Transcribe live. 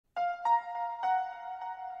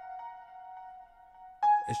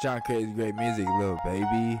It's trying to create great music, little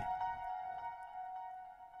baby.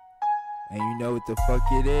 And you know what the fuck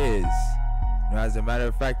it is. You know, as a matter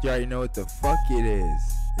of fact, you already know what the fuck it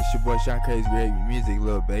is. It's your boy Sean Crazy Great Music,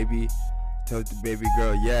 little baby. Told the baby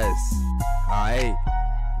girl yes. Alright,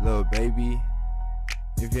 little baby.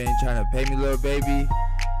 If you ain't trying to pay me, little baby,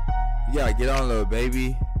 you gotta get on, little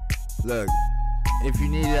baby. Look, if you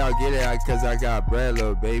need it, I'll get it, cause I got bread,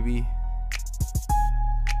 little baby.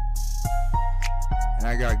 And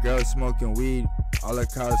I got girls smoking weed all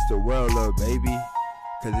across the world, little baby.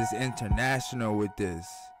 Cause it's international with this.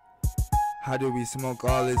 How do we smoke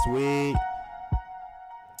all this weed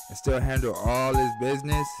and still handle all this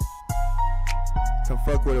business? Come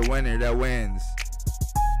fuck with a winner that wins.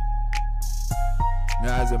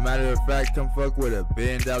 Now as a matter of fact, come fuck with a $1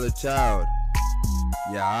 billion child.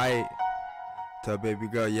 Yeah, alright. Tell baby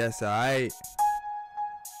girl, yes, alright.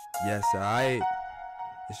 Yes, alright.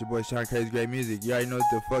 It's your boy Sean Crazy Great Music. You already know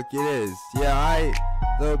what the fuck it is. Yeah, alright.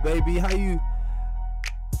 Little baby, how you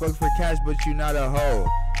fuck for cash but you not a hoe?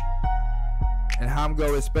 And how I'm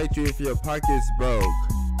gonna respect you if your pocket's broke?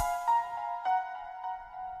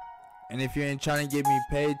 And if you ain't trying to get me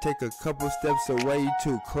paid, take a couple steps away, you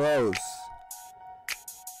too close.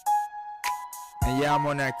 And yeah, I'm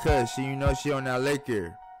on that kush, and you know she on that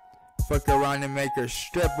liquor. Fuck around and make her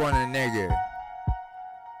strip on a nigga.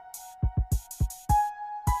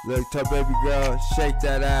 Look, tell baby girl, shake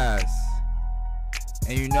that ass.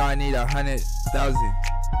 And you know I need 100,000.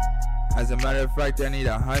 As a matter of fact, I need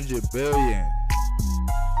 100 billion.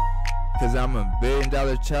 Cause I'm a $1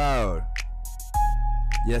 billion child.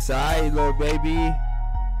 Yes, alright, little baby.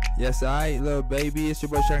 Yes, alright, little baby. It's your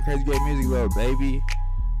boy Sean Crazy Great Music, little baby.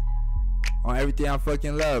 On everything I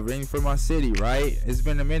fucking love, ring for my city, right? It's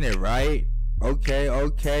been a minute, right? Okay,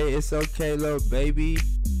 it's okay, little baby.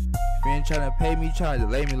 If you ain't trying to pay me, trying to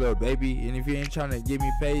delay me, little baby. And if you ain't trying to get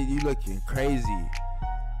me paid, you looking crazy.